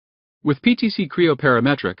With PTC Creo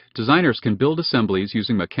Parametric, designers can build assemblies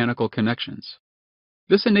using mechanical connections.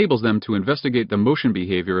 This enables them to investigate the motion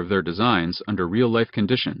behavior of their designs under real-life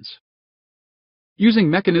conditions. Using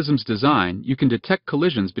mechanisms design, you can detect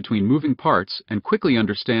collisions between moving parts and quickly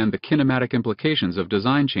understand the kinematic implications of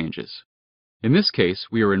design changes. In this case,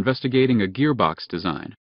 we are investigating a gearbox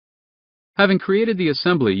design. Having created the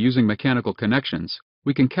assembly using mechanical connections,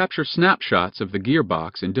 we can capture snapshots of the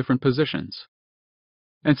gearbox in different positions.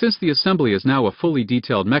 And since the assembly is now a fully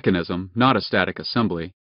detailed mechanism, not a static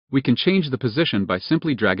assembly, we can change the position by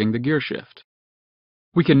simply dragging the gear shift.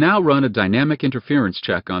 We can now run a dynamic interference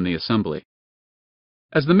check on the assembly.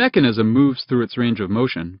 As the mechanism moves through its range of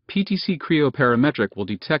motion, PTC Creo Parametric will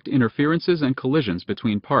detect interferences and collisions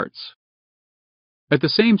between parts. At the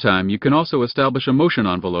same time, you can also establish a motion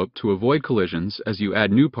envelope to avoid collisions as you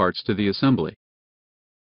add new parts to the assembly.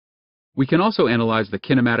 We can also analyze the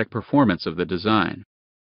kinematic performance of the design.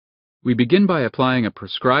 We begin by applying a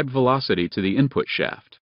prescribed velocity to the input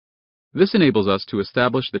shaft. This enables us to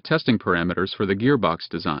establish the testing parameters for the gearbox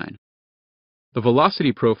design. The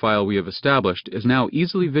velocity profile we have established is now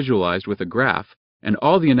easily visualized with a graph, and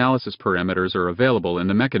all the analysis parameters are available in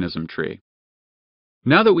the mechanism tree.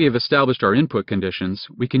 Now that we have established our input conditions,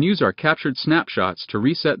 we can use our captured snapshots to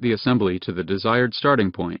reset the assembly to the desired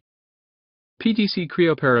starting point. PTC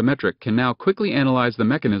Creo Parametric can now quickly analyze the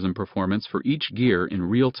mechanism performance for each gear in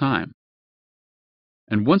real time.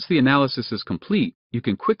 And once the analysis is complete, you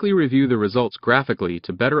can quickly review the results graphically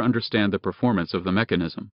to better understand the performance of the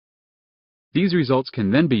mechanism. These results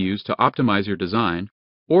can then be used to optimize your design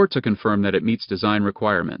or to confirm that it meets design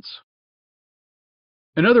requirements.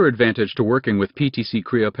 Another advantage to working with PTC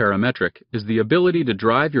Creo Parametric is the ability to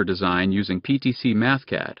drive your design using PTC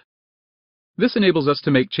Mathcad. This enables us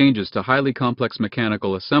to make changes to highly complex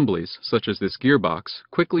mechanical assemblies, such as this gearbox,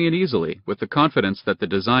 quickly and easily, with the confidence that the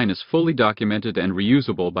design is fully documented and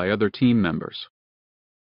reusable by other team members.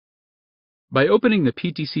 By opening the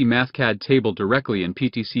PTC Mathcad table directly in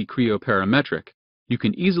PTC Creo Parametric, you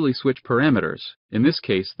can easily switch parameters, in this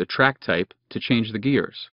case the track type, to change the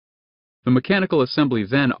gears. The mechanical assembly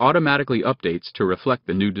then automatically updates to reflect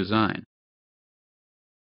the new design.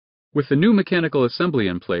 With the new mechanical assembly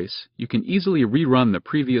in place, you can easily rerun the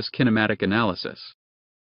previous kinematic analysis.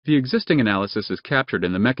 The existing analysis is captured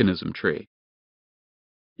in the mechanism tree.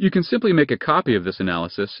 You can simply make a copy of this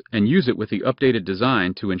analysis and use it with the updated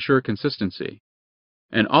design to ensure consistency.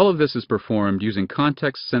 And all of this is performed using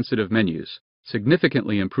context-sensitive menus,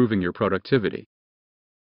 significantly improving your productivity.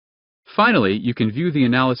 Finally, you can view the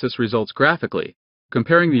analysis results graphically,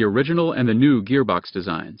 comparing the original and the new gearbox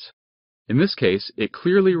designs. In this case, it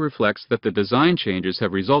clearly reflects that the design changes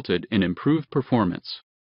have resulted in improved performance.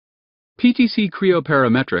 PTC Creo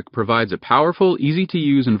Parametric provides a powerful,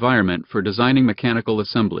 easy-to-use environment for designing mechanical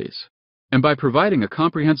assemblies. And by providing a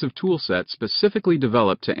comprehensive toolset specifically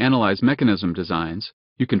developed to analyze mechanism designs,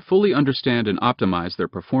 you can fully understand and optimize their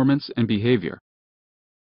performance and behavior.